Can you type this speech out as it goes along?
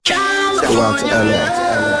go out to LA.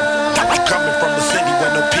 Coming from the city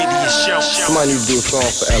where no pity is shown. Somebody need to do a song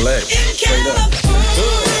for LA. Straight up.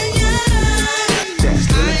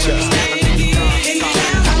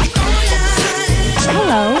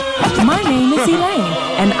 Hello, my name is Elaine,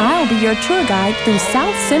 and I'll be your tour guide through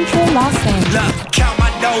South Central Los Angeles. Look, count my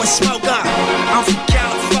dough and smoke up. I'm from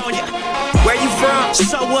California. Where you from?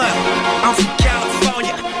 So what? I'm from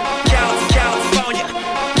California. California.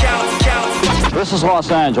 This is Los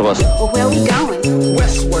Angeles. Well, where we going?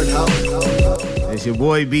 Westward, ho. It's your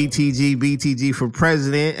boy BTG for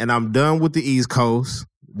president, and I'm done with the East Coast.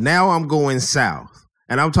 Now I'm going south,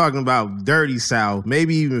 and I'm talking about dirty south,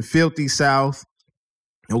 maybe even filthy south.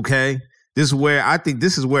 Okay, this is where I think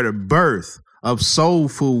this is where the birth of soul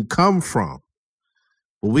food come from.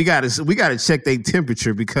 But we gotta check their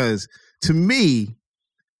temperature, because to me,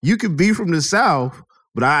 you could be from the south,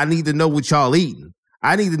 but I need to know what y'all eating.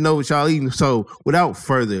 So without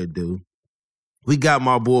further ado, we got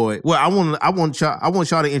my boy. Well, I want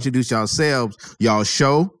y'all to introduce yourselves, y'all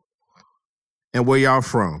show, and where y'all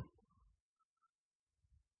from.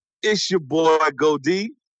 It's your boy Go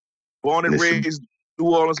D, born and raised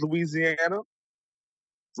New Orleans, Louisiana,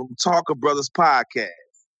 from Talker Brothers Podcast.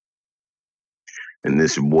 And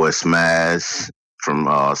this your boy Smash from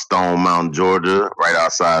Stone Mountain, Georgia, right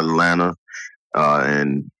outside Atlanta,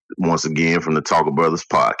 and once again from the Talker Brothers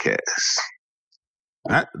Podcast.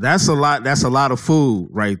 That's a lot. That's a lot of food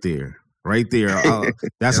right there. That's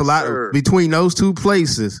yes, a lot sir. Between those two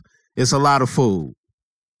places. It's a lot of food.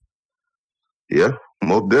 Yeah,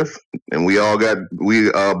 most definitely. And we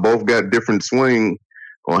both got different swing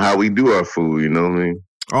on how we do our food. You know what I mean?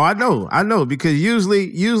 Oh, I know, because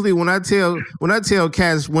usually when I tell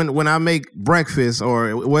cats when I make breakfast,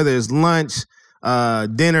 or whether it's lunch,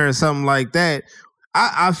 dinner, or something like that,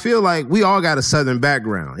 I feel like we all got a Southern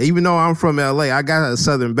background. Even though I'm from LA, I got a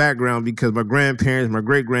Southern background because my grandparents, my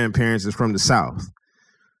great grandparents is from the South.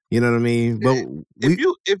 You know what I mean? But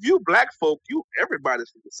if you black folk, everybody's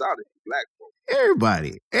from the South. Black folk.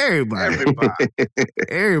 Everybody.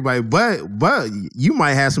 But you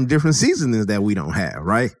might have some different seasonings that we don't have,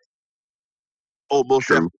 right? Oh, most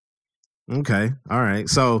true. Okay, all right.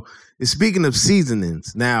 So speaking of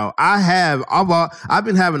seasonings, now I've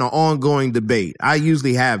been having an ongoing debate. I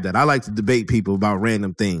usually have that. I like to debate people about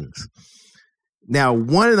random things. Now,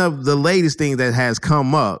 one of the latest things that has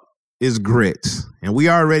come up is grits. And we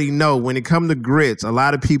already know when it comes to grits, a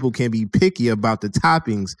lot of people can be picky about the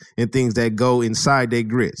toppings and things that go inside their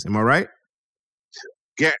grits. Am I right?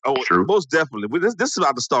 Yeah, true. Most definitely. This is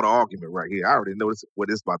about to start an argument right here. I already know where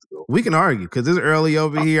this is about to go. We can argue because it's early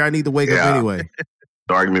over here. I need to wake up anyway.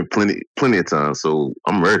 The argument plenty of time, so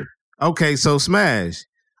I'm ready. Okay, so Smash.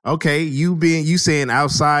 Okay, you saying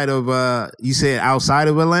outside of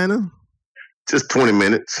Atlanta? Just 20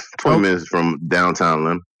 minutes. 20 minutes from downtown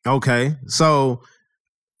Atlanta. Okay, so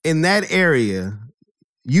in that area,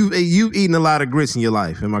 you've eaten a lot of grits in your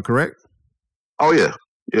life. Am I correct? Oh yeah.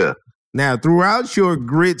 Now, throughout your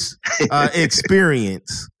grits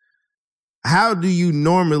experience, how do you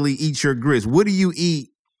normally eat your grits? What do you eat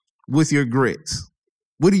with your grits?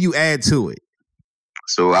 What do you add to it?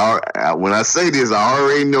 So when I say this, I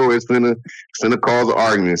already know it's gonna cause an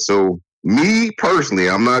argument. So me personally,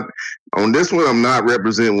 I'm not on this one. I'm not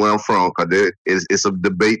representing where I'm from, because it's a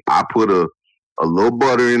debate. I put a little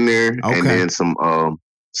butter in there, and then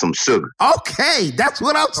some sugar. Okay, that's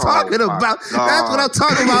what I'm talking about. That's what I'm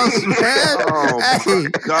talking about, man. Oh,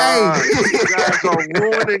 God. You guys are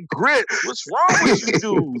ruining grits. What's wrong with you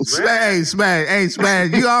dudes, man?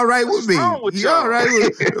 Smash. You all right with me? You all right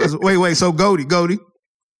with me? Wait. So, Goldie.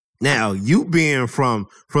 Now, you being from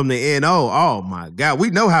the NO, oh, my God.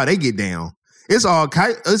 We know how they get down. It's all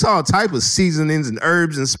type of seasonings and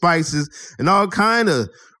herbs and spices and all kind of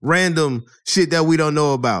random shit that we don't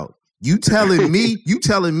know about. You telling me you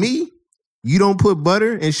don't put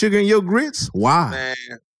butter and sugar in your grits? Why? Man,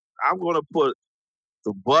 I'm going to put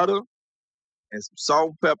the butter and some salt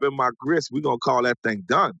and pepper in my grits. We're going to call that thing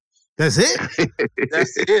done. That's it?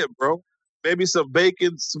 That's it, bro. Maybe some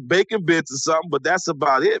bacon bits or something, but that's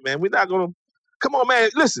about it, man. We're not going to... Come on, man.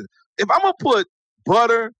 Listen, if I'm going to put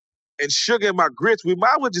butter and sugar in my grits, we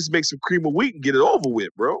might as well just make some cream of wheat and get it over with,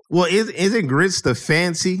 bro. Well, isn't grits the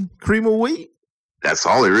fancy cream of wheat? That's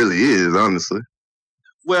all it really is, honestly.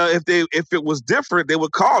 Well, if it was different, they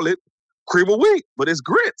would call it cream of wheat, but it's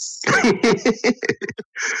grits.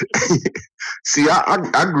 See,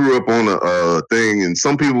 I grew up on a thing, and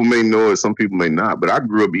some people may know it, some people may not, but I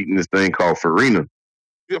grew up eating this thing called farina.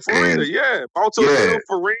 Yeah, farina, yeah.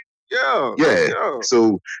 Farina. Yeah.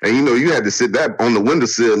 So, and you had to sit that on the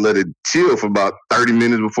windowsill and let it chill for about 30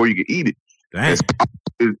 minutes before you could eat it. Dang.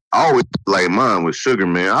 I I always like mine with sugar,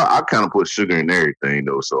 man. I kind of put sugar in everything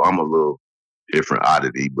though, so I'm a little different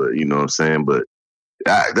oddity. But you know what I'm saying. But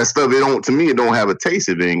that stuff, to me, it don't have a taste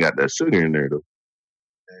if it ain't got that sugar in there though.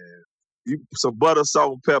 You some butter,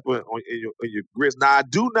 salt, and pepper in your grits. Now I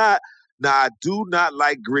do not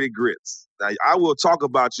like gritty grits. Now I will talk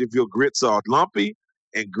about you if your grits are lumpy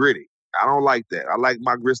and gritty. I don't like that. I like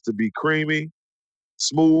my grits to be creamy,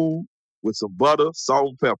 smooth, with some butter, salt,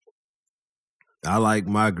 and pepper. I like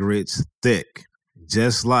my grits thick,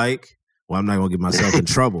 just like. Well, I'm not gonna get myself in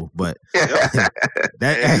trouble, but that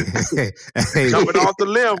jumping off the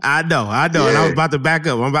limb. I know, yeah. And I was about to back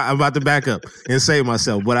up. I'm about to back up and save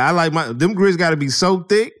myself. But I like them grits got to be so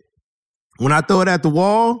thick. When I throw it at the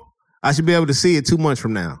wall, I should be able to see it 2 months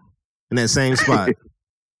from now in that same spot.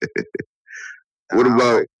 What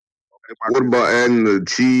about adding the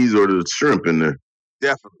cheese or the shrimp in there?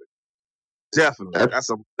 Definitely. That's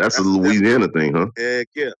a Louisiana thing, huh? Heck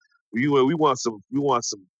yeah. We want some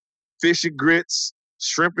fish and grits,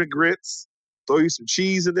 shrimp and grits. Throw you some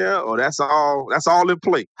cheese in there, or that's all in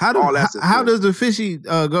play. How does the fishy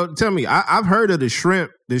go? Tell me. I've heard of the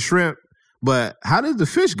shrimp, but how does the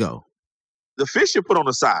fish go? The fish you put on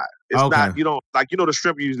the side. It's not, you don't like, the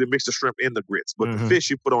shrimp, you usually mix the shrimp in the grits, but the fish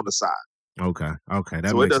you put on the side. Okay.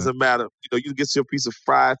 So it doesn't matter. You get your piece of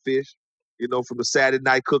fried fish, from the Saturday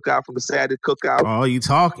night cookout, from the Saturday cookout. Oh, you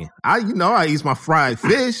talking? I eat my fried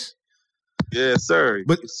fish. Yes, sir.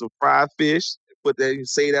 But some fried fish. Put that. You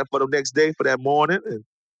say that for the next day, for that morning, and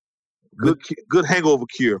good hangover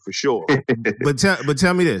cure for sure. But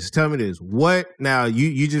tell me this. What now?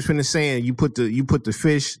 You just finished saying you put the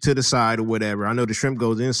fish to the side or whatever. I know the shrimp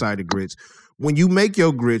goes inside the grits. When you make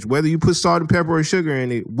your grits, whether you put salt and pepper or sugar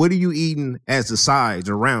in it, what are you eating as the sides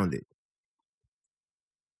around it?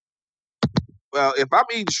 Well, if I'm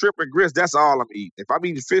eating shrimp and grits, that's all I'm eating. If I'm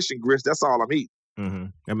eating fish and grits, that's all I'm eating. Mm-hmm.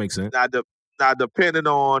 That makes sense. Now, depending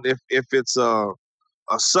on if it's a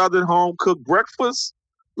Southern home cooked breakfast,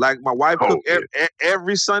 like my wife cook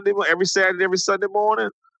every Saturday, every Sunday morning,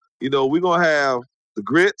 we're gonna have the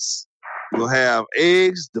grits. We're gonna have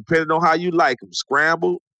eggs, depending on how you like them,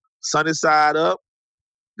 scrambled, sunny side up.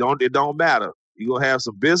 It don't matter. You're gonna have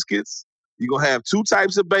some biscuits. You're gonna have 2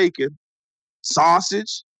 types of bacon,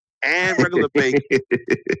 sausage and regular bacon.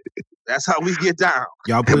 That's how we get down.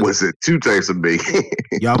 Y'all was it 2 types of bacon?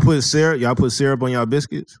 Y'all put syrup on y'all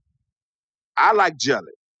biscuits? I like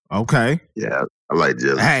jelly. Okay. Yeah, I like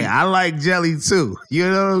jelly. Hey, I like jelly too. You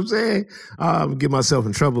know what I'm saying? I'm gonna get myself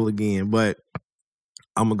in trouble again, but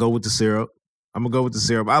I'm gonna go with the syrup.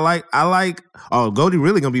 I like. Oh, Goldie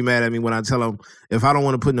really gonna be mad at me when I tell him if I don't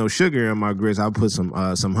want to put no sugar in my grits, I'll put some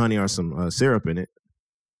honey or some syrup in it.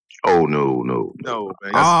 Oh no,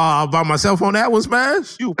 man! By myself on that one,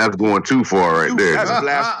 Smash. That's going too far right there. That's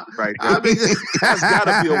blasphemy right there. That's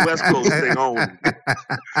gotta be a West Coast thing only.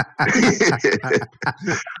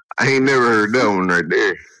 I ain't never heard that one right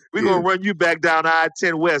there. We're gonna run you back down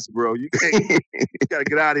I-10 West, bro. You gotta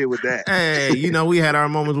get out of here with that. Hey, we had our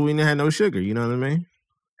moments when we didn't have no sugar. You know what I mean?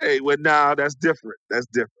 Hey, well, now that's different.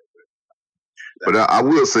 But I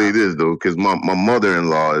will say this though, because my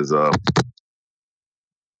mother-in-law is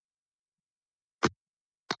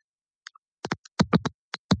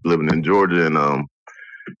living in Georgia, and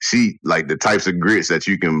she like the types of grits that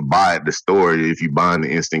you can buy at the store if you buy the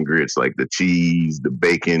instant grits, like the cheese, the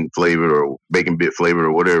bacon flavored or bacon bit flavored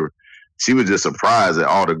or whatever. She was just surprised at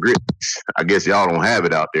all the grits. I guess y'all don't have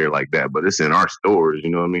it out there like that, but it's in our stores. You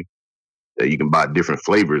know what I mean? That you can buy different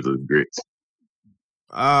flavors of grits.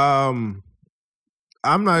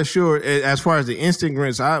 I'm not sure as far as the instant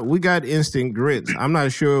grits. We got instant grits. I'm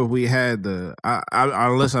not sure if we had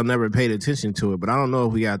unless I never paid attention to it, but I don't know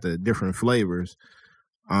if we got the different flavors.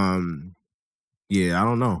 Yeah, I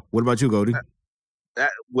don't know. What about you, Goldie?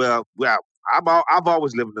 Well, I've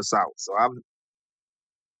always lived in the South, so I've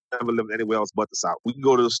never lived anywhere else but the South. We can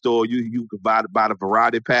go to the store. You can buy the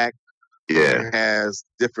variety pack. Yeah, it has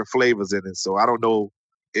different flavors in it. So I don't know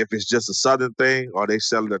if it's just a Southern thing or they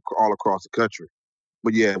sell it all across the country.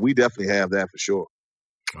 But yeah, we definitely have that for sure.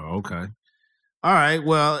 Oh, okay. All right.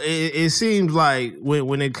 Well, it seems like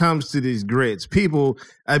when it comes to these grits, people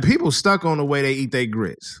stuck on the way they eat their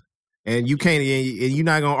grits, and you can't, and you're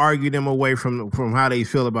not gonna argue them away from how they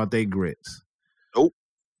feel about their grits. Nope.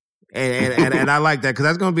 And I like that because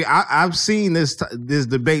that's gonna be. I've seen this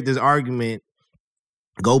debate, this argument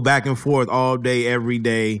go back and forth all day, every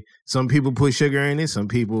day. Some people put sugar in it. Some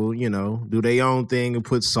people, do their own thing and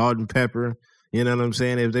put salt and pepper. You know what I'm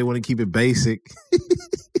saying? If they want to keep it basic.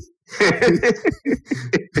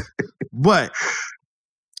 But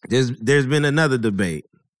there's been another debate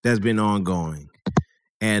that's been ongoing.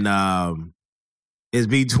 And is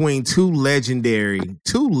between two legendary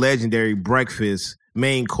breakfast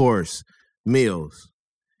main course meals,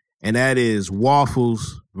 and that is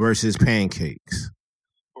waffles versus pancakes.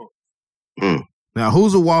 Mm. Now,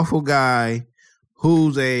 who's a waffle guy?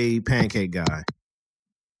 Who's a pancake guy?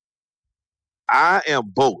 I am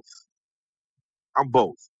both. I'm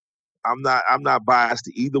both. I'm not biased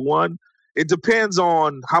to either one. It depends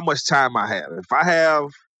on how much time I have. If I have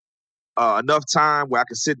enough time where I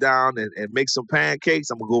can sit down and make some pancakes,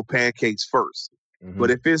 I'm gonna go pancakes first. Mm-hmm.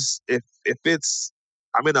 But if it's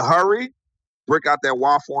I'm in a hurry, break out that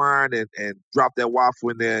waffle iron and drop that waffle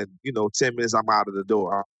in there, and 10 minutes I'm out of the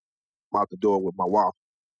door. I'm out the door with my waffle.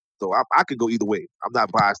 So I could go either way. I'm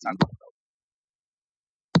not biased to either one.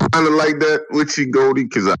 Kind of like that with you, Goldie,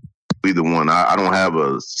 because either one. I don't have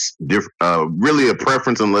a really a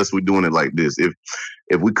preference unless we're doing it like this. If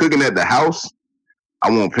we're cooking at the house,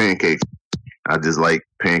 I want pancakes. I just like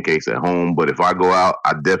pancakes at home. But if I go out,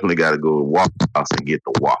 I definitely got to go to Waffle House and get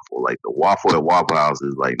the waffle. Like the waffle at Waffle House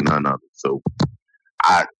is like none other. So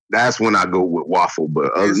that's when I go with waffle.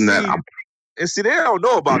 But other than that, they don't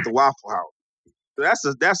know about the Waffle House.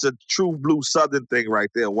 That's a true blue Southern thing right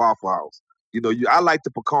there, Waffle House. I like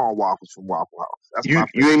the pecan waffles from Waffle House. That's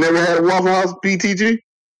you ain't never had a Waffle House, PTG?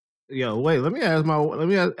 Yo, wait. Let me ask.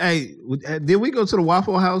 Hey, did we go to the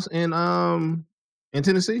Waffle House in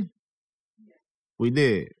Tennessee? We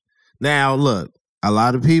did. Now look, a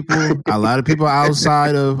lot of people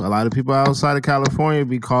outside of California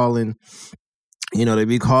be calling. They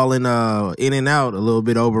be calling In-N-Out a little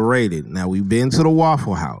bit overrated. Now we've been to the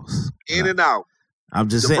Waffle House. In-N-Out. I'm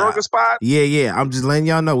just the saying, burger spot. Yeah. I'm just letting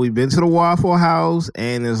y'all know we've been to the Waffle House,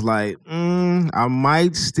 and it's like, I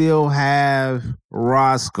might still have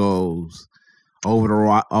Roscoe's over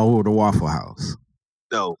the Waffle House.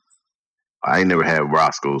 No, I ain't never had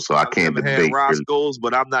Roscoe's, so I can't never debate. Had Roscoe's,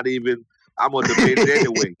 but I'm gonna debate it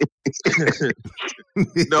anyway.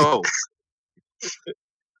 No,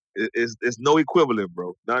 it's no equivalent,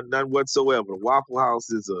 bro. None whatsoever. Waffle House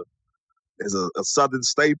is a Southern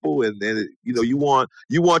staple, and you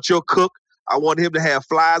want your cook. I want him to have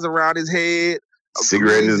flies around his head,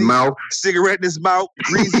 cigarette in his mouth,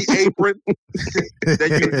 greasy apron.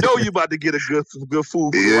 That you about to get some good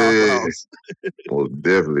food from Waffle House. Well,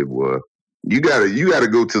 definitely, boy. You gotta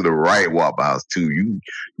go to the right Waffle House too.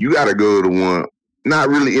 You gotta go to one not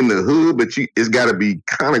really in the hood, but it's gotta be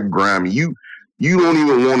kind of grimy. You don't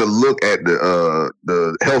even want to look at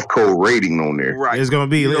the health code rating on there. Right. It's gonna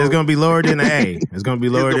be lower than an A. It's gonna be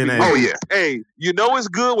lower than an A. Oh yeah. Hey, it's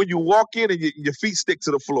good when you walk in and your feet stick to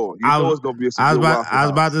the floor. It's gonna be I was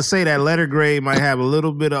about to say that letter grade might have a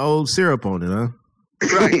little bit of old syrup on it, huh?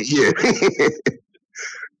 Right. Yeah.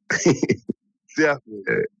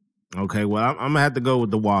 Definitely. Okay, well, I'm gonna have to go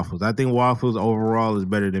with the waffles. I think waffles overall is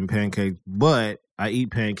better than pancakes, but I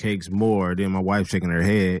eat pancakes more than my wife shaking her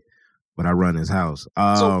head when I run this house.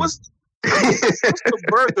 So what's the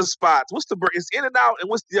burger spots? What's the burger? It's In-N-Out, and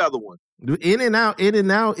what's the other one? In-N-Out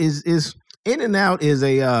is In-N-Out is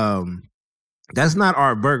a that's not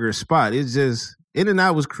our burger spot. It's just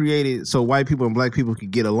In-N-Out was created so white people and black people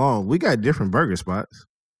could get along. We got different burger spots.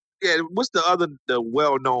 Yeah, what's the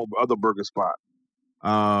well-known other burger spot?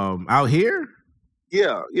 Out here?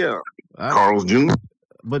 Yeah. Carl's Jr.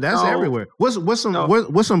 But that's everywhere. What's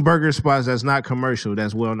some burger spots that's not commercial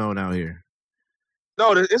that's well known out here?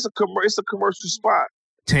 No, it's a commercial spot.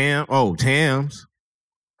 Tams.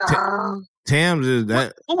 Tams is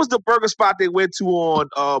that. What was the burger spot they went to on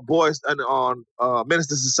Boys and on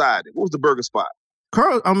Minister Society? What was the burger spot?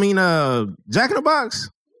 Jack in the Box?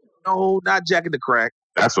 No, not Jack in the Crack.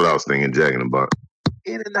 That's what I was thinking, Jack in the Box.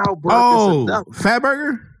 In-N-Out burger. Oh, Fat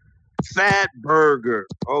Burger? Fat Burger.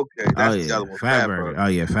 Okay, that's the other one. Fat Burger. Oh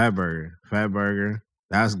yeah, Fat Burger. Fat Burger.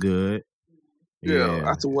 That's good. Yeah,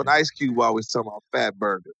 that's the one Ice Cube always talking about. Fat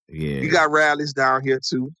Burger. Yeah, you got Rally's down here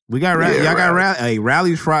too. We got Rally's. Y'all got Rally's. Hey,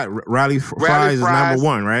 Rally's fries is number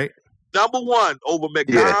one, right? Number one over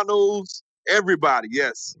McDonald's. Everybody,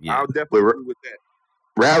 yes. Yeah. I'll definitely agree with that.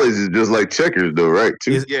 Rally's is just like Checkers, though, right?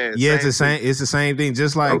 Too. It's the same. It's the same thing.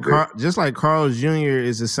 Just like Carl's Jr.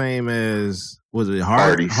 is the same as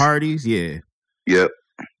Hardee's. Yeah. Yep.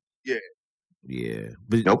 Yeah.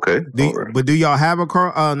 But, okay. But do y'all have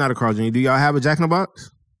not a Carl's Jr.? Do y'all have a Jack in the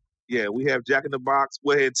Box? Yeah, we have Jack in the Box.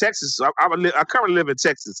 We're in Texas. I currently live in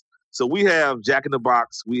Texas, so we have Jack in the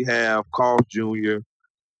Box. We have Carl's Jr.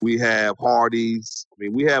 We have Hardee's. I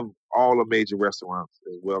mean, we have all the major restaurants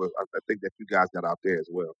as well. I think that you guys got out there as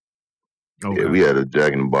well. Okay. Yeah, we had a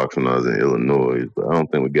Jack in the Box when I was in Illinois, but I don't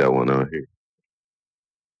think we got one out here.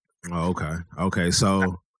 Oh, okay. Okay,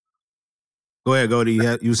 so Go ahead, Goldie.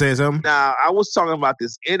 You saying something? Now, I was talking about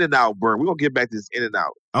this In-N-Out burger. We're gonna get back to this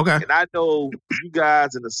In-N-Out. Okay. And I know you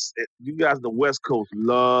guys in the West Coast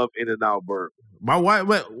love In-N-Out burger. My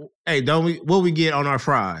wife, hey, don't we? What we get on our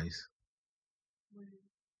fries?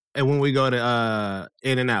 And when we go to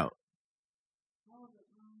In-N-Out,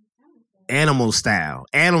 animal style.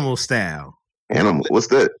 Animal. What's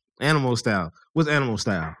that? Animal style. What's animal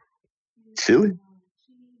style? Chili.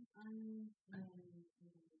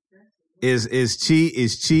 Is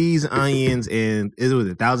cheese, onions, and is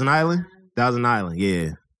it Thousand Island? Thousand Island,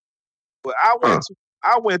 yeah. But I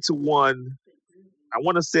went to one. I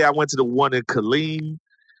want to say I went to the one in Killeen,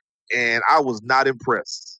 and I was not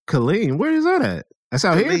impressed. Killeen, where is that at? That's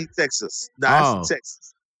out Killeen, here, Texas. No, that's in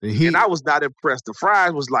Texas. And I was not impressed. The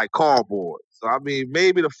fries was like cardboard. So I mean,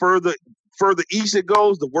 maybe the further east it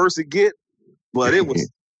goes, the worse it get. But it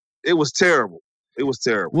was terrible. It was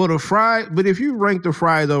terrible. Well, but if you rank the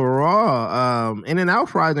fries overall, In-N-Out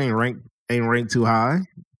fries ain't ranked too high.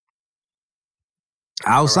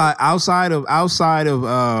 Outside of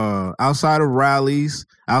Rally's,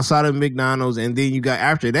 outside of McDonald's, and then you got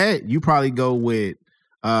after that, you probably go with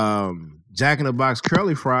Jack in the Box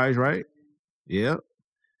curly fries, right? Yep.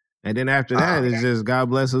 And then after that, it's just God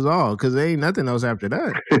bless us all, because there ain't nothing else after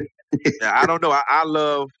that. Yeah, I don't know.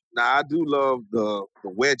 I do love the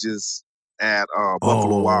wedges at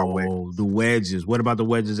Buffalo Wild Wings. The wedges. What about the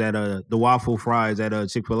wedges at the waffle fries at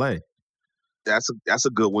Chick-fil-A? That's a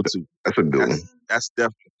good one too. That's a good one. That's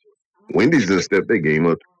definitely. Wendy's done stepped their game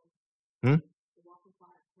up. The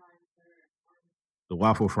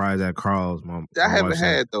waffle fries at Carl's, Mom. I haven't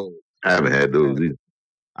had those. I haven't had those either.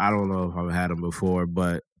 I don't know if I've had them before,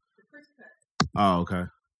 but okay.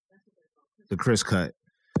 The crisp cut.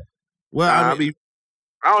 Well, I mean,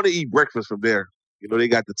 I only eat breakfast from there. You know, they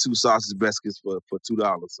got the 2 sausage biscuits for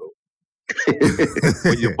 $2. So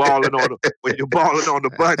when you're balling on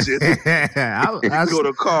the budget, I go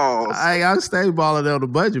to Carl's. I stay balling on the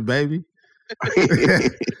budget, baby.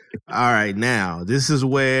 All right, now this is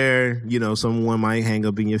where someone might hang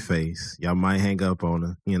up in your face. Y'all might hang up on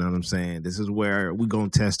her. You know what I'm saying? This is where we're gonna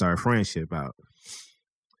test our friendship out.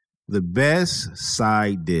 The best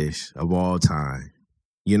side dish of all time.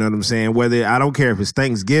 You know what I'm saying? I don't care if it's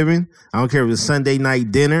Thanksgiving, I don't care if it's Sunday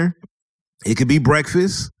night dinner, it could be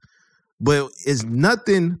breakfast, but it's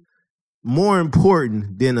nothing more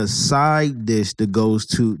important than a side dish that goes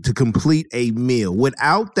to complete a meal.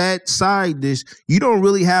 Without that side dish, you don't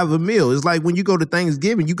really have a meal. It's like when you go to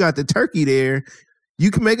Thanksgiving, you got the turkey there.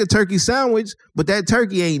 You can make a turkey sandwich, but that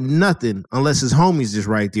turkey ain't nothing unless his homies just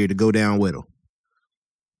right there to go down with him.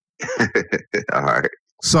 All right.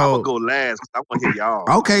 So I'm gonna go last because I want to hear y'all.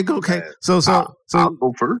 Okay. So I'll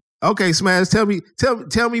go first. Okay, Smash, tell me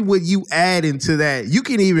what you add into that. You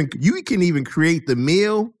can even create the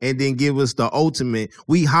meal and then give us the ultimate.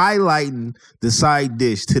 We highlighting the side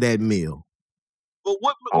dish to that meal. But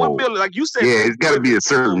what meal? Like you said, yeah, it's got to be a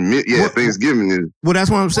certain meal. Yeah, Thanksgiving is. Well,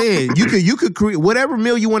 that's what I'm saying. You could create whatever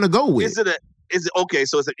meal you want to go with. Is it okay?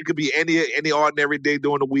 So it could be any ordinary day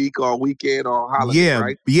during the week or weekend or holiday,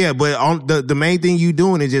 right? Yeah, but on the main thing you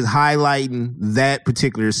doing is just highlighting that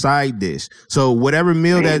particular side dish. So whatever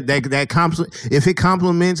meal that if it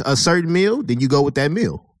complements a certain meal, then you go with that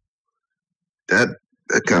meal. That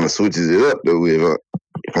kind of switches it up though. If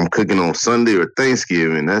I'm cooking on Sunday or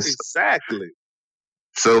Thanksgiving, that's exactly.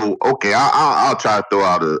 So okay, I'll try to throw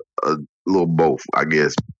out a little both, I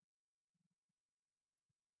guess.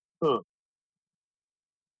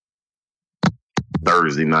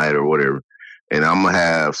 Thursday night or whatever, and I'm gonna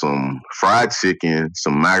have some fried chicken,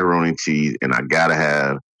 some macaroni and cheese, and I gotta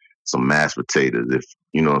have some mashed potatoes. If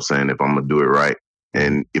you know what I'm saying, if I'm gonna do it right.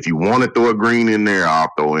 And if you want to throw a green in there,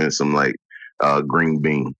 I'll throw in some green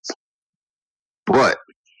beans. But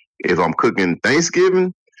if I'm cooking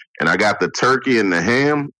Thanksgiving and I got the turkey and the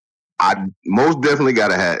ham, I most definitely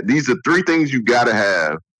gotta have. These are 3 things you gotta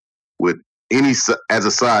have with as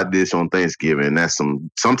a side dish on Thanksgiving, and that's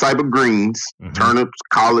some type of greens, turnips,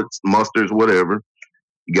 collards, mustards, whatever.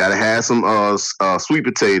 You got to have some sweet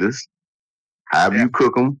potatoes, however you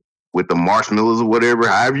cook them, with the marshmallows or whatever,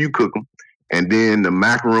 however you cook them. And then the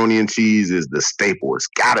macaroni and cheese is the staple. It's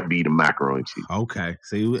got to be the macaroni and cheese. Okay.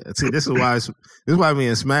 See, this is why me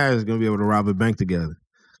and Smash is gonna be able to rob a bank together,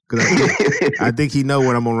 because I think he know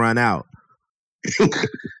when I'm gonna run out.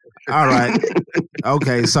 All right.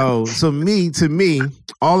 Okay, so to me,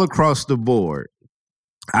 all across the board,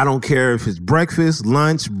 I don't care if it's breakfast,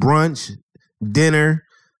 lunch, brunch, dinner,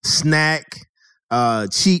 snack,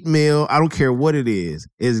 cheat meal. I don't care what it is.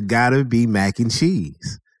 It's gotta be mac and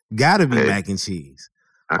cheese. Gotta be mac and cheese.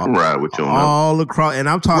 I can ride with you on that. All across, and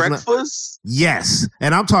I'm talking Breakfast? yes,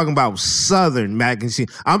 and I'm talking about Southern mac and cheese.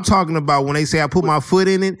 I'm talking about when they say I put my foot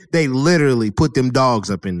in it, they literally put them dogs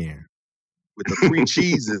up in there with the 3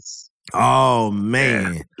 cheeses. Oh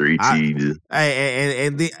man, Yeah, 3 cheeses.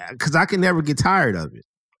 And because I can never get tired of it.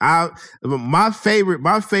 My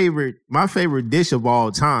favorite dish of all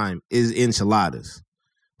time is enchiladas.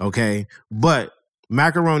 Okay, but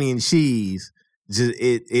macaroni and cheese. Just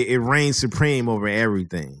it reigns supreme over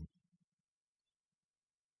everything.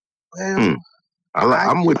 Well,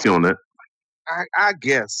 I'm with you on that. I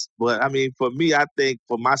guess, but I mean, for me, I think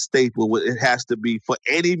for my staple, it has to be for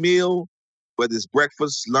any meal, whether it's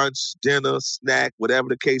breakfast, lunch, dinner, snack, whatever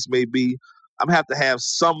the case may be. I'm gonna have to have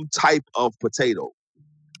some type of potato,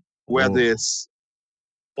 whether it's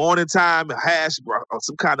morning time, a hash, or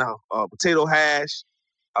some kind of potato hash,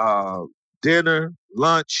 dinner,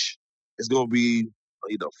 lunch. It's gonna be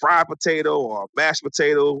either fried potato or mashed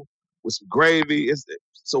potato with some gravy.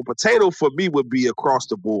 So potato for me would be across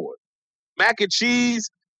the board. Mac and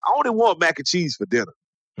cheese, I only want mac and cheese for dinner.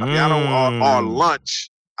 I mean, I don't or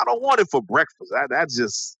lunch. I don't want it for breakfast. I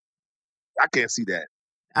can't see that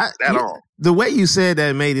at all. The way you said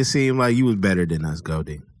that made it seem like you was better than us,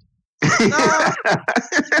 Goldie.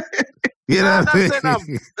 You know, not saying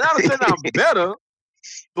I'm better,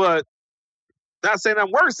 but not saying I'm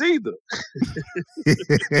worse either.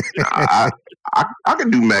 I can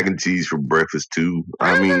do mac and cheese for breakfast too.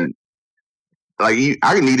 I mean, like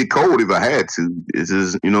I can eat it cold if I had to. It's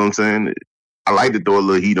just, you know what I'm saying? I like to throw a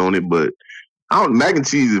little heat on it, but mac and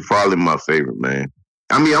cheese is probably my favorite, man.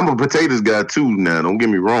 I mean, I'm a potatoes guy too now. Don't get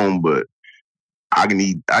me wrong, but I can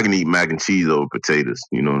eat mac and cheese over potatoes.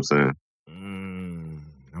 You know what I'm saying?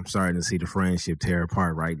 I'm starting to see the friendship tear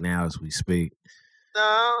apart right now as we speak.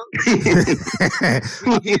 No, he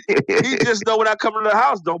just know when I come to the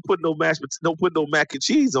house, don't put no mac and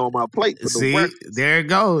cheese on my plate. See, there it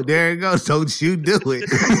go. Don't you do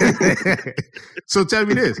it. So tell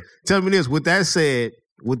me this. With that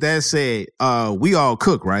said, we all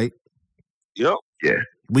cook, right? Yep. Yeah.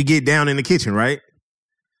 We get down in the kitchen, right?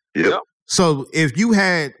 Yep. So if you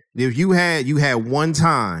had one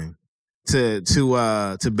time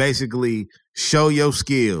to basically show your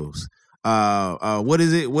skills. What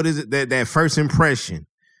is it that first impression?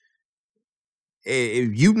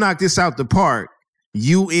 If you knock this out the park,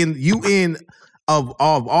 you in of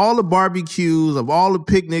all the barbecues, of all the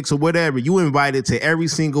picnics or whatever, you invited to every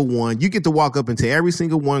single one. You get to walk up into every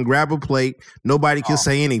single one, grab a plate. Nobody can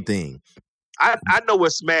say anything. I know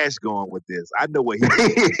where Smash going with this. I know where he's going.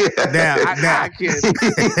 I can't.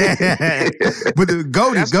 But the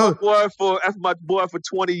Goldie, that's my boy for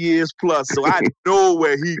 20 years plus, so I know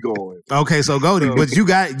where he going. Okay, so Goldie, but you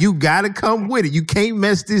got to come with it. You can't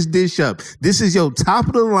mess this dish up. This is your top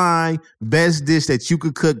of the line best dish that you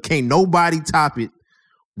could cook. Can't nobody top it.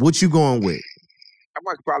 What you going with? I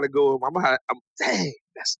might probably go. Dang,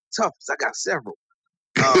 that's tough. I got several.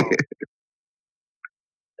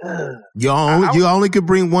 You only could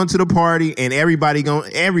bring one to the party, and everybody gonna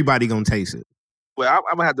taste it. Well, I'm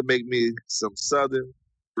gonna have to make me some Southern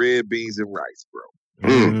red beans and rice, bro. I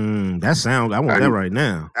want that right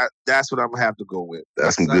now. That's what I'm gonna have to go with.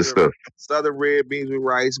 That's some good stuff. Southern red beans with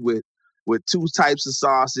rice with 2 types of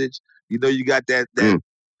sausage. You know, you got that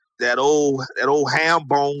old ham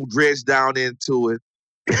bone dredged down into it.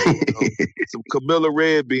 Some Camilla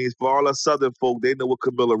red beans for all us Southern folk. They know what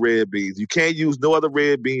Camilla red beans. You can't use no other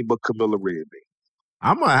red bean but Camilla red beans.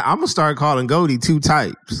 I'm gonna start calling Goldie 2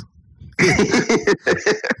 types.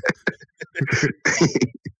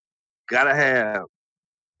 Gotta have,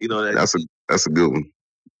 that's a good one.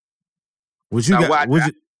 What you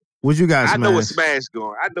guys? I know where Smash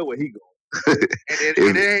going. I know where he going. And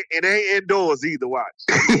it ain't indoors either. Watch.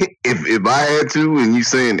 If I had to, and you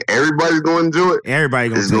saying everybody's going to enjoy it,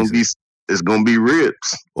 it's gonna be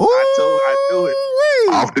ribs. Ooh, I knew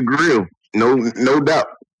it. Off the grill, no doubt.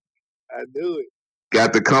 I knew it.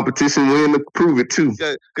 Got the competition win to prove it too.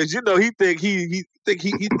 Because he think he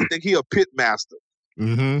a pit master.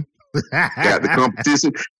 Mm-hmm. Got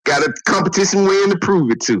a competition win to prove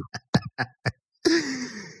it too.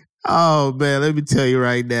 Oh man, let me tell you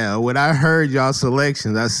right now. When I heard y'all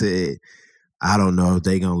selections, I said, I don't know if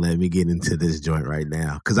they gonna let me get into this joint right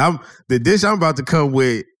now. Cause the dish I'm about to come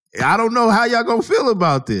with, I don't know how y'all gonna feel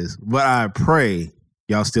about this, but I pray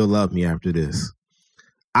y'all still love me after this.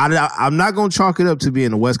 I'm not gonna chalk it up to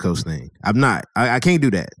being a West Coast thing. I'm not. I can't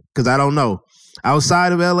do that because I don't know.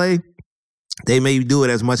 Outside of LA, they may do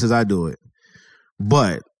it as much as I do it,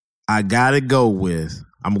 but I gotta go with.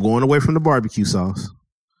 I'm going away from the barbecue sauce.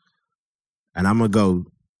 And I'm gonna go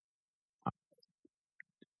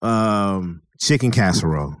chicken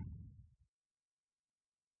casserole.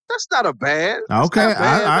 That's not a bad. Okay,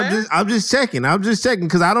 I'm just checking. I'm just checking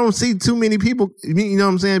because I don't see too many people. You know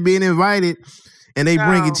what I'm saying? Being invited, and they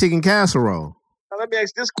bringing chicken casserole. Now let me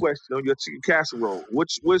ask this question on your chicken casserole.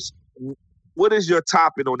 What is your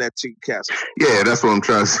topping on that chicken casserole? Yeah, that's what I'm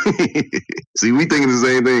trying to see. See, we thinking the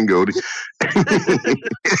same thing, Goldie.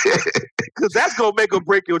 Because that's gonna make or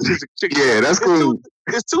break your chicken. Yeah, that's cool.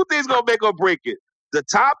 There's two things gonna make or break it: the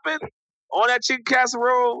topping on that chicken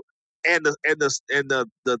casserole and the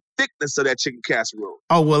thickness of that chicken casserole.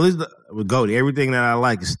 Oh well, Goldie. Everything that I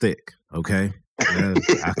like is thick. Okay,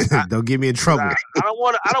 don't get me in trouble. I don't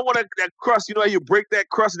want that crust. You know how you break that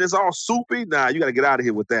crust and it's all soupy? Nah, you got to get out of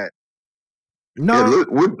here with that. No, yeah,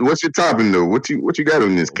 look, what's your topping though? What you got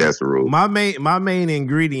on this casserole? My main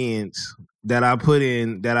ingredients that I put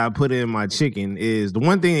in my chicken is the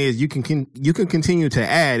one thing is you can continue to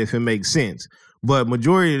add if it makes sense, but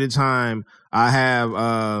majority of the time I have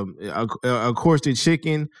a coarsed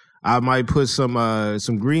chicken. I might put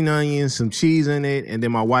some green onions, some cheese in it, and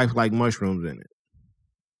then my wife like mushrooms in it.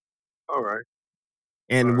 All right,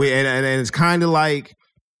 and it's kind of like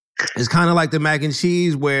the mac and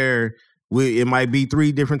cheese where. It might be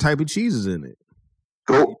 3 different type of cheeses in it.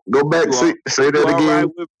 Go back. Say that again.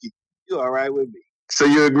 You all right with me? Say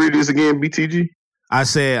your ingredients again, BTG. I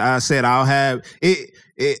said I'll have it.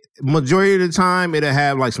 Majority of the time, it'll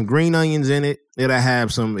have like some green onions in it. It'll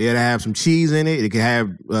have some cheese in it. It can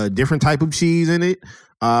have different type of cheese in it.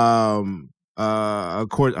 Of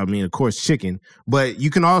course, chicken. But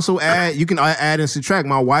you can also add and subtract.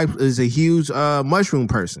 My wife is a huge mushroom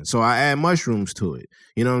person, so I add mushrooms to it.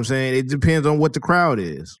 You know what I'm saying? It depends on what the crowd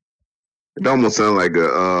is. It almost sounds like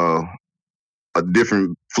a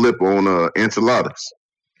different flip on enchiladas.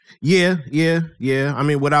 Yeah. I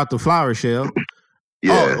mean, without the flour shell.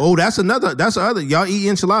 Yeah. Oh, that's another. Y'all eat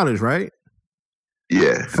enchiladas, right?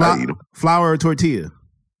 Yeah, I eat them. Flour or tortilla?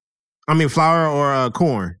 I mean, flour or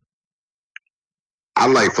corn? I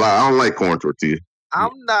like flour. I don't like corn tortilla.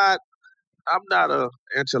 I'm not a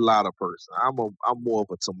enchilada person. I'm more of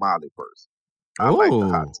a tamale person. I like the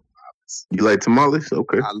hot tamales. You like tamales?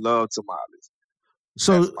 Okay. I love tamales.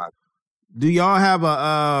 So, do y'all have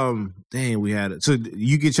a Dang, we had it. So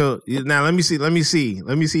you get your now. Let me see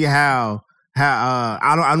how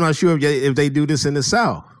I'm not sure if they do this in the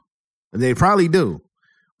South. They probably do.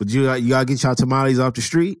 But you gotta get y'all tamales off the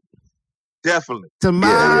street. Definitely.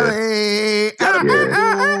 Tamale. Yeah.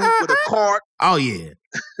 With a cart. Oh yeah.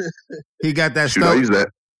 He got that stuff.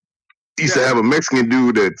 I used to have a Mexican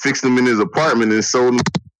dude that fixed them in his apartment and sold them.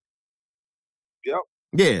 Yep.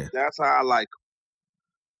 Yeah. That's how I like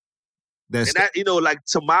them. Like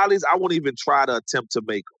tamales, I won't even try to attempt to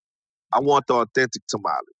make them. I want the authentic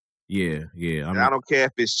tamale. Yeah. I don't care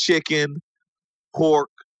if it's chicken, pork,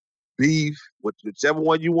 beef, whichever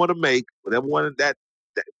one you want to make, whatever one that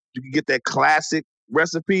you can get that classic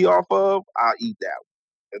recipe off of, I'll eat that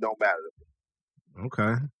one. It don't matter to me.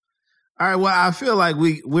 Okay. All right. Well, I feel like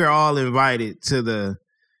we're all invited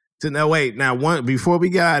before we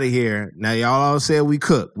get out of here. Now y'all all said we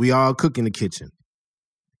cook. We all cook in the kitchen.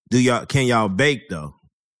 Can y'all bake though?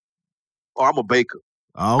 Oh, I'm a baker.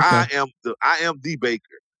 Oh, okay. I am the baker.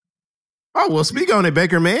 Oh, well, speak on it,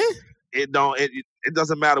 baker man. It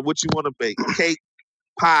doesn't matter what you want to bake. Cake,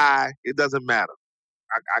 pie, it doesn't matter.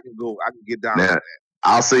 I can get down now, with that.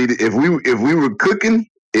 I'll say that if we were cooking,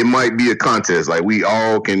 it might be a contest. Like we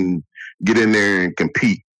all can get in there and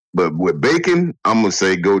compete. But with baking, I'm gonna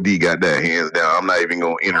say Go D got that hands down. I'm not even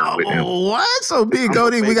gonna enter with him. What? So big Go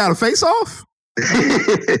D, we got a face off?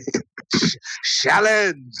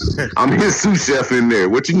 Challenge. I'm his sous chef in there.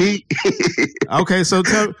 What you need? Okay, so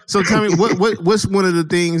tell me what's one of the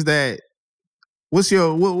things that what's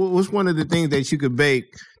one of the things that you could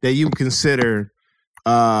bake that you consider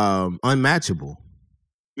unmatchable?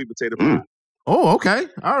 Sweet potato pie. Oh, okay.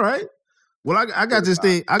 All right. Well, I got this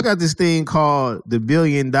thing. I got this thing called the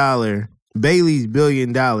Bailey's $1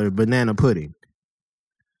 billion banana pudding.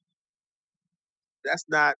 That's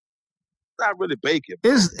not really baking.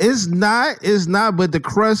 Bro. It's not. But the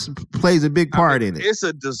crust plays a big part in it. It's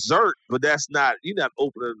a dessert, but that's not. You're not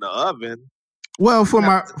opening it in the oven. Well, for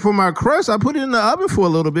my crust, I put it in the oven for a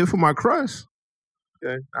little bit for my crust.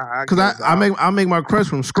 Okay, because I make my crust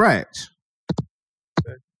from scratch.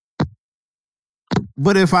 Okay.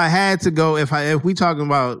 But if I had to go, if we talking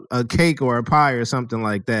about a cake or a pie or something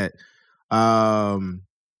like that,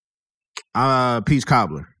 peach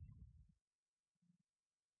cobbler.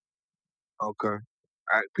 Okay. All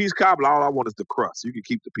right. Peach cobbler, all I want is the crust. You can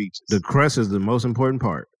keep the peaches. The crust is the most important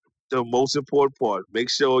part. The most important part. Make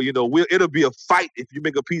sure, it'll be a fight if you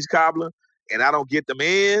make a peach cobbler and I don't get them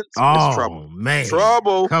ends, it's Oh trouble. man,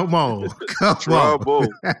 Trouble. Come on, come Trouble.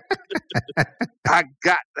 on. I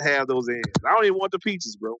got to have those ends. I don't even want the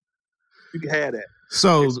peaches, bro. You can have that.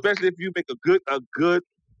 So Especially if you make a good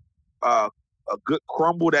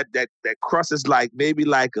crumble that crust is like maybe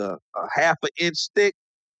like a half an inch thick.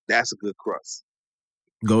 That's a good crust.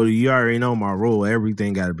 go to, you already know my rule.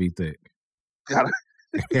 Everything got to be thick. Gotta-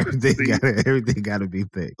 everything got to be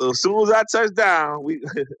thick. So as soon as I touch down,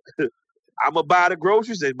 I'm gonna buy the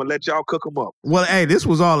groceries and I'm gonna let y'all cook them up. Well, hey, this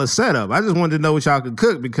was all a setup. I just wanted to know what y'all could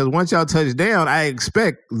cook because once y'all touch down, I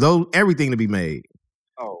expect everything to be made.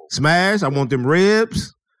 Oh, Smash. I want them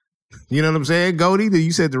ribs. You know what I'm saying? Goldie,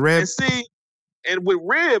 you said the and ribs. see, and with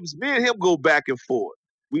ribs, me and him go back and forth.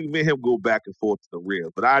 Me and him go back and forth to the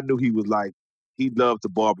ribs. But I knew he loved to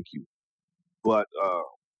barbecue. But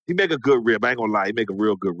he make a good rib. I ain't gonna lie, he make a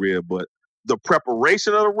real good rib. But the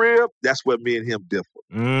preparation of the rib, that's where me and him differ.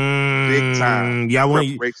 Big time. Y'all want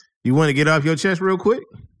Preparation. you want to get off your chest real quick?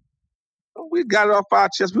 We got it off our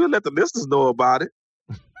chest. We'll let the listeners know about it.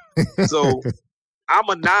 So I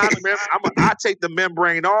take the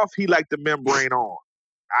membrane off. He like the membrane on.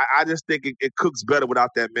 I just think it cooks better without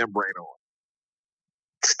that membrane on.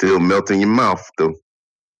 Still melting your mouth though.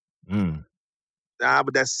 Nah,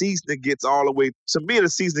 but that seasoning gets all the way. To me, the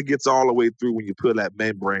seasoning gets all the way through when you peel that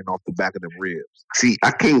membrane off the back of them ribs. See,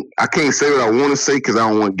 I can't say what I want to say because I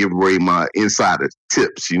don't want to give away my insider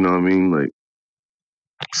tips. You know what I mean? Like,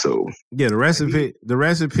 so Yeah, the recipe,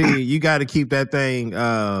 you got to keep that thing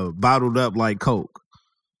bottled up like Coke.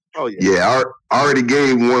 Oh yeah. yeah, I already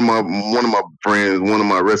gave one of my friends one of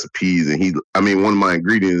my recipes, and one of my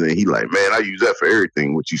ingredients, and he like, man, I use that for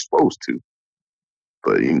everything, which you supposed to.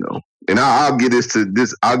 But you know, and I'll get this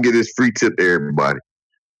free tip to everybody.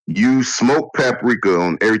 Use smoked paprika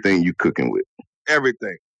on everything you cooking with.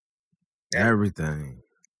 Everything.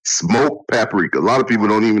 Smoked paprika. A lot of people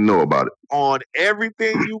don't even know about it. On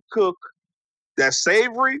everything you cook that's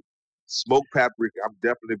savory, smoked paprika. I'm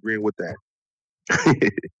definitely agreeing with that.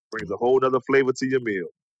 Brings a whole other flavor to your meal.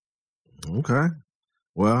 Okay.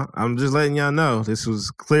 Well, I'm just letting y'all know this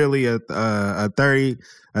was clearly a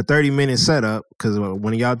 30-minute setup because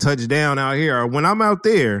when y'all touch down out here or when I'm out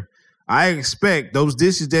there, I expect those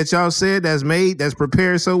dishes that y'all said that's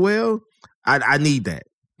prepared so well. I need that.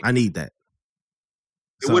 It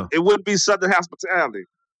wouldn't be Southern hospitality.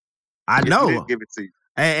 I know. Didn't give it to you.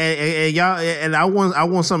 And y'all, and I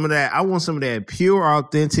want some of that. I want some of that pure,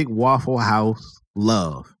 authentic Waffle House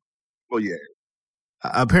love. Oh yeah.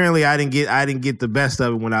 Apparently, I didn't get the best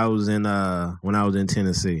of it when I was in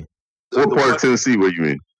Tennessee. What part of Tennessee were you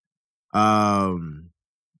in?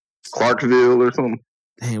 Clarksville or something.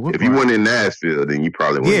 Dang, if you weren't in Nashville, then you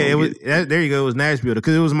probably wouldn't. Yeah, it was. There you go. It was Nashville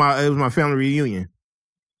because it was my family reunion.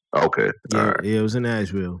 Okay, yeah, all right. Yeah, it was in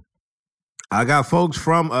Nashville. I got folks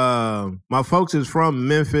from my folks is from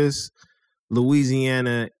Memphis,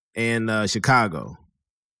 Louisiana, and Chicago.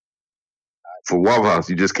 For Waffle House,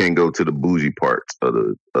 you just can't go to the bougie parts of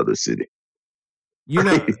the city. You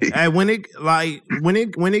know, and when it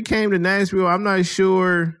came to Nashville, I'm not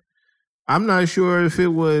sure if it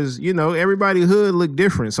was, you know, everybody hood looked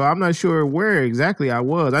different. So I'm not sure where exactly I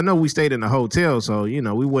was. I know we stayed in a hotel, so you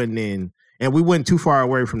know, we wasn't in, and we wasn't too far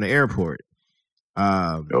away from the airport.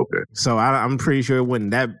 Okay. So I'm pretty sure it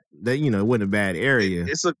wasn't that you know, it wasn't a bad area.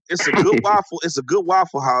 It's a good waffle. It's a good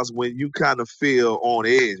Waffle House when you kind of feel on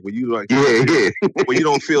edge, when you like, when you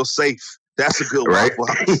don't feel safe. That's a good Waffle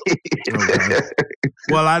House. Okay.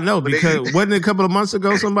 Well, I know because wasn't it a couple of months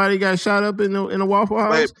ago somebody got shot up in a Waffle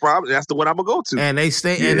House? Probably that's the one I'm gonna go to. And they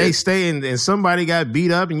stay and somebody got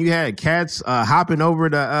beat up, and you had cats hopping over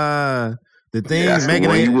the thing,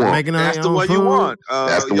 making That's the one you want.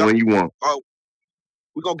 That's the one you want.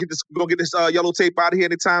 We're gonna get this yellow tape out of here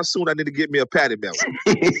anytime soon. I need to get me a patty melt.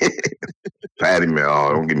 Patty melt.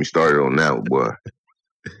 Oh, don't get me started on that one, boy.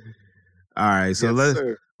 All right, so let's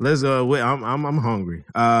wait. I'm hungry.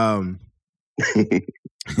 Let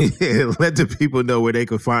the people know where they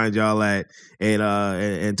can find y'all at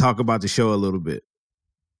and talk about the show a little bit.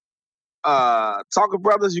 Talker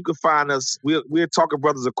Brothers, you can find us. We're Talker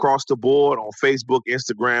Brothers across the board on Facebook,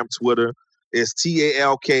 Instagram, Twitter. It's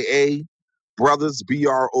TALKA Brothers,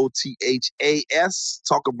 BROTHAS.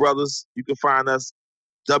 Talker Brothers. You can find us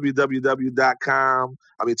talkerbrothers.com.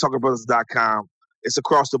 It's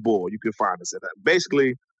across the board. You can find us. And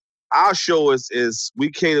basically, our show is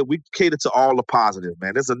we cater to all the positive,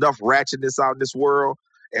 man. There's enough ratchetness out in this world,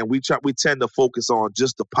 and we tend to focus on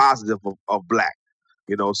just the positive of black.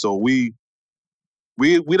 You know, so we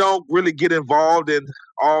don't really get involved in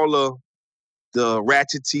all of the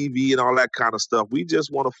ratchet TV and all that kind of stuff. We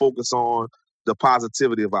just want to focus on the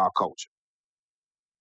positivity of our culture.